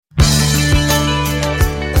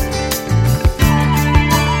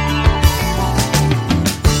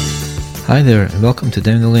Hi there and welcome to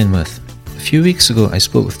Down the Lane With. A few weeks ago I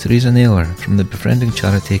spoke with Teresa Naylor from the befriending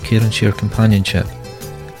charity Care and Share Companionship.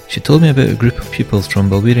 She told me about a group of pupils from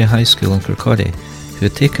Balwearie High School in Kirkcaldy who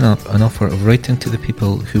had taken up an offer of writing to the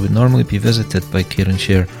people who would normally be visited by Care and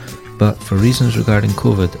Share but for reasons regarding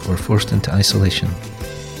COVID were forced into isolation.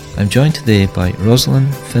 I'm joined today by Roslyn,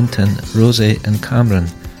 Finton, Rosie and Camryn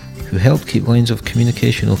who helped keep lines of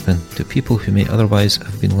communication open to people who may otherwise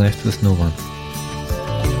have been left with no one.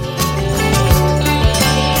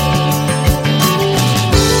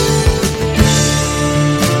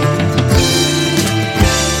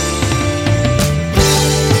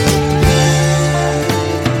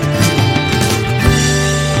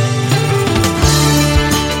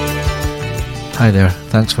 Hi there,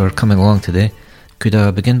 thanks for coming along today. Could I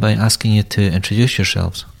begin by asking you to introduce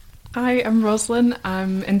yourselves? Hi, I'm Roslyn,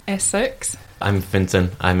 I'm in S6. I'm Finton,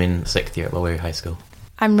 I'm in 6th year at Balwearie High School.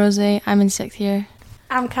 I'm Rosie, I'm in 6th year.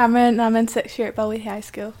 I'm Camryn, I'm in 6th year at Balwearie High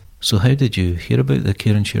School. So how did you hear about the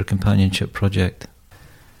Care and Share Companionship project?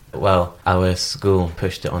 Well, our school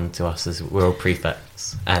pushed it on to us as we're all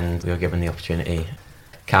prefects and we were given the opportunity.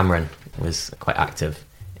 Camryn was quite active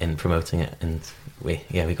in promoting it and we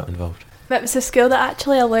got involved. It was the school that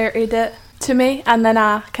actually alerted it to me, and then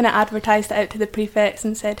I kind of advertised it out to the prefects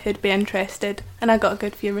and said who'd be interested, and I got a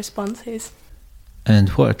good few responses. And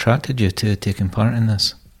what attracted you to taking part in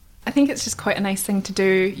this? I think it's just quite a nice thing to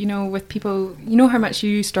do, with people, how much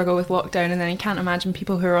you struggle with lockdown and then you can't imagine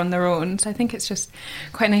people who are on their own. So I think it's just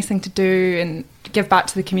quite a nice thing to do and give back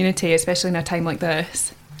to the community, especially in a time like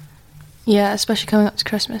this. Yeah, especially coming up to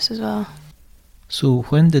Christmas as well. So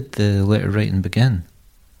when did the letter writing begin?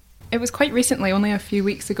 It was quite recently, only a few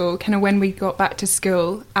weeks ago, kind of when we got back to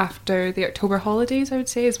school after the October holidays, I would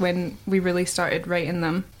say, is when we really started writing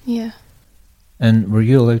them. Yeah. And were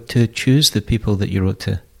you allowed to choose the people that you wrote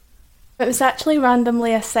to? It was actually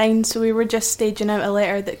randomly assigned, so we were just staging out a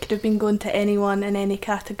letter that could have been going to anyone in any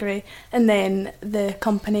category, and then the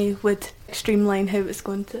company would streamline who it was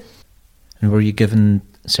going to. And were you given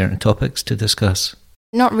certain topics to discuss?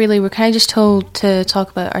 Not really, we're kind of just told to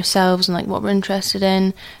talk about ourselves and what we're interested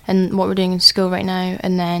in and what we're doing in school right now,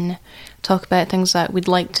 and then talk about things that we'd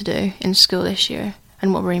like to do in school this year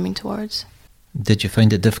and what we're aiming towards. Did you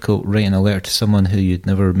find it difficult writing a letter to someone who you'd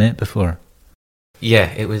never met before?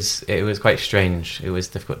 Yeah, it was quite strange. It was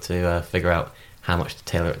difficult to figure out how much to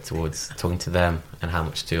tailor it towards talking to them and how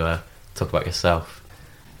much to talk about yourself.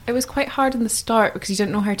 It was quite hard in the start because you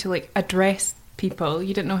didn't know how to address people.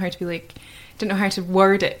 You didn't know how to be didn't know how to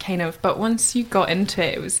word it kind of, but once you got into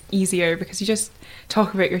it, it was easier because you just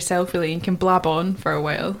talk about yourself really and can blab on for a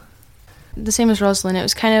while. The same as Roslyn, it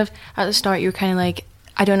was kind of, at the start you were kind of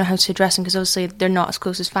I don't know how to address them because obviously they're not as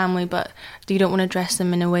close as family, but you don't want to address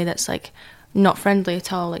them in a way that's not friendly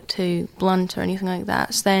at all, too blunt or anything like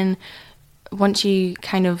that. So then once you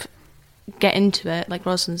kind of get into it, like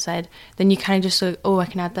Roslyn said, then you kind of just I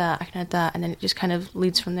can add that, and then it just kind of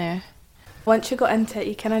leads from there. Once you got into it,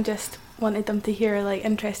 you kind of just wanted them to hear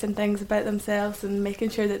interesting things about themselves and making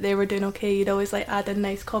sure that they were doing okay. You'd always add in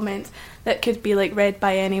nice comments that could be read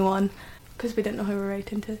by anyone because we didn't know who we were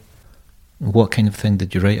writing to. What kind of thing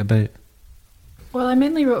did you write about? Well, I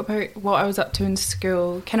mainly wrote about what I was up to in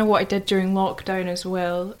school, kind of what I did during lockdown as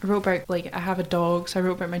well. I wrote about, I have a dog, so I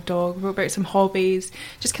wrote about my dog, I wrote about some hobbies,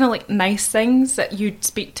 just kind of nice things that you'd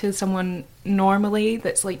speak to someone normally,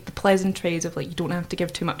 that's the pleasantries of you don't have to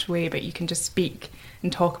give too much away, but you can just speak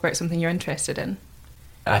and talk about something you're interested in.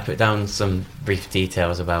 I put down some brief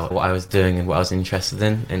details about what I was doing and what I was interested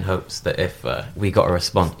in hopes that if we got a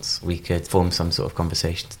response, we could form some sort of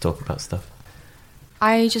conversation to talk about stuff.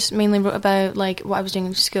 I just mainly wrote about what I was doing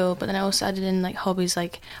in school, but then I also added in hobbies, I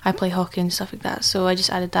play hockey and stuff like that, so I just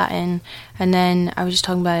added that in, and then I was just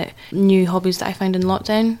talking about new hobbies that I found in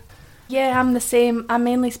lockdown. Yeah, I'm the same. I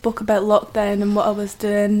mainly spoke about lockdown and what I was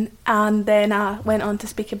doing, and then I went on to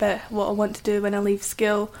speak about what I want to do when I leave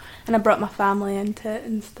school, and I brought my family into it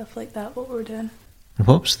and stuff like that, what we're doing. And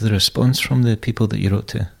what was the response from the people that you wrote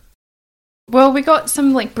to? Well, we got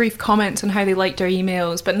some brief comments on how they liked our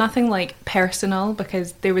emails, but nothing personal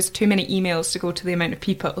because there was too many emails to go to the amount of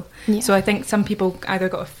people. Yeah. So I think some people either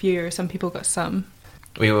got a few or some people got some.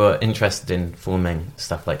 We were interested in forming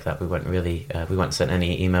stuff like that. We weren't sent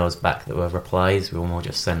any emails back that were replies. We were more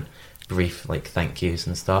just sent brief thank yous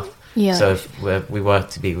and stuff. Yeah. So if we were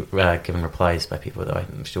to be given replies by people, that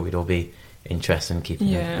I'm sure we'd all be interested in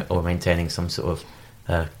keeping or maintaining some sort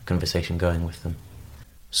of conversation going with them.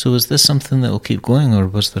 So is this something that will keep going, or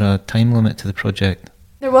was there a time limit to the project?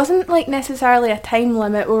 There wasn't like necessarily a time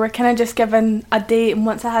limit. We were kind of just given a date, and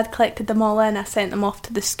once I had collected them all in, I sent them off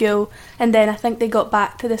to the school, and then I think they got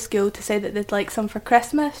back to the school to say that they'd like some for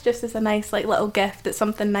Christmas, just as a nice like little gift. It's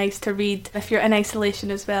something nice to read if you're in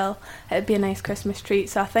isolation as well. It'd be a nice Christmas treat,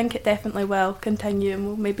 so I think it definitely will continue, and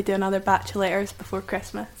we'll maybe do another batch of letters before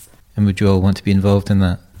Christmas. And would you all want to be involved in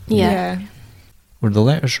that? Yeah. Were the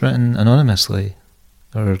letters written anonymously,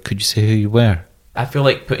 or could you say who you were? I feel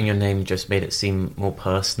like putting your name just made it seem more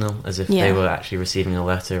personal, as if Yeah. they were actually receiving a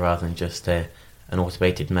letter rather than just an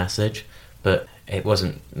automated message. But it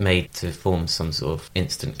wasn't made to form some sort of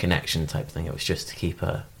instant connection type thing. It was just to keep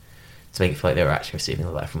to make it feel like they were actually receiving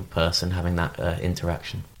a letter from a person, having that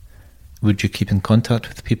interaction. Would you keep in contact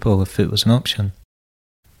with people if it was an option?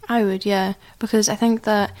 I would, yeah, because I think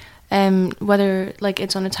that whether like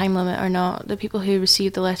it's on a time limit or not, the people who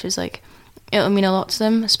receive the letters, like, it'll mean a lot to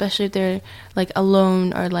them, especially if they're like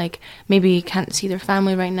alone or like maybe can't see their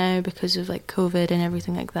family right now because of like COVID and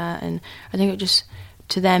everything like that. And I think it just,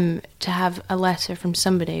 to them, to have a letter from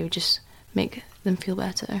somebody would just make them feel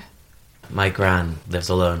better. My gran lives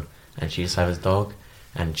alone, and she just has a dog,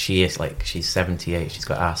 and she's 78, she's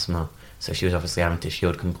got asthma, so she was obviously having to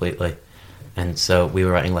shield completely. And so we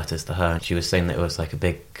were writing letters to her, and she was saying that it was like a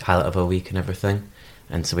big highlight of her week and everything.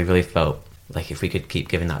 And so we really felt like if we could keep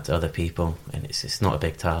giving that to other people, and it's not a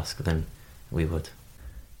big task, then we would.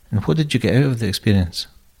 And what did you get out of the experience?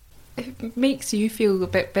 It makes you feel a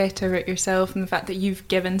bit better at yourself, and the fact that you've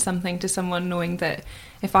given something to someone, knowing that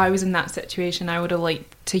if I was in that situation, I would have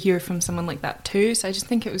liked to hear from someone like that too. So I just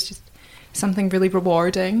think it was just something really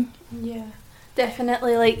rewarding. Yeah,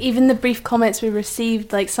 definitely. Like, even the brief comments we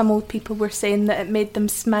received, like some old people were saying that it made them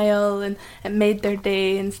smile and it made their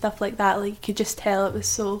day and stuff like that. Like, you could just tell it was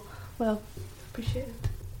so well appreciated.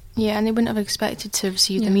 Yeah, and they wouldn't have expected to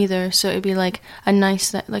receive them either, so it'd be like a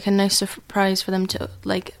nice surprise for them to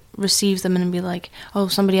like receive them and be like, oh,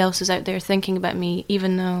 somebody else is out there thinking about me,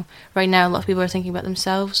 even though right now a lot of people are thinking about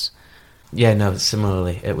themselves. Yeah, no,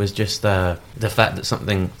 similarly. It was just the fact that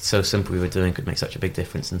something so simple we were doing could make such a big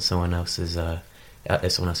difference in someone else's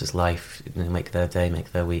life, make their day,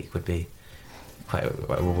 make their week, would be quite a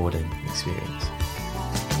rewarding experience.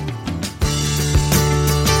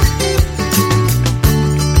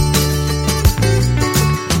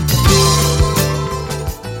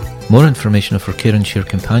 More information for Care and Share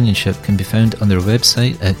Companionship can be found on their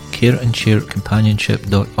website at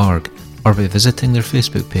careandsharecompanionship.org or by visiting their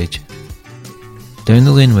Facebook page. Down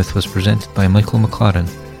the Lane With was presented by Michael McLaren.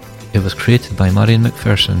 It was created by Marion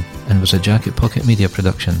McPherson and was a Jacket Pocket Media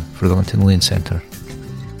production for the Linton Lane Centre.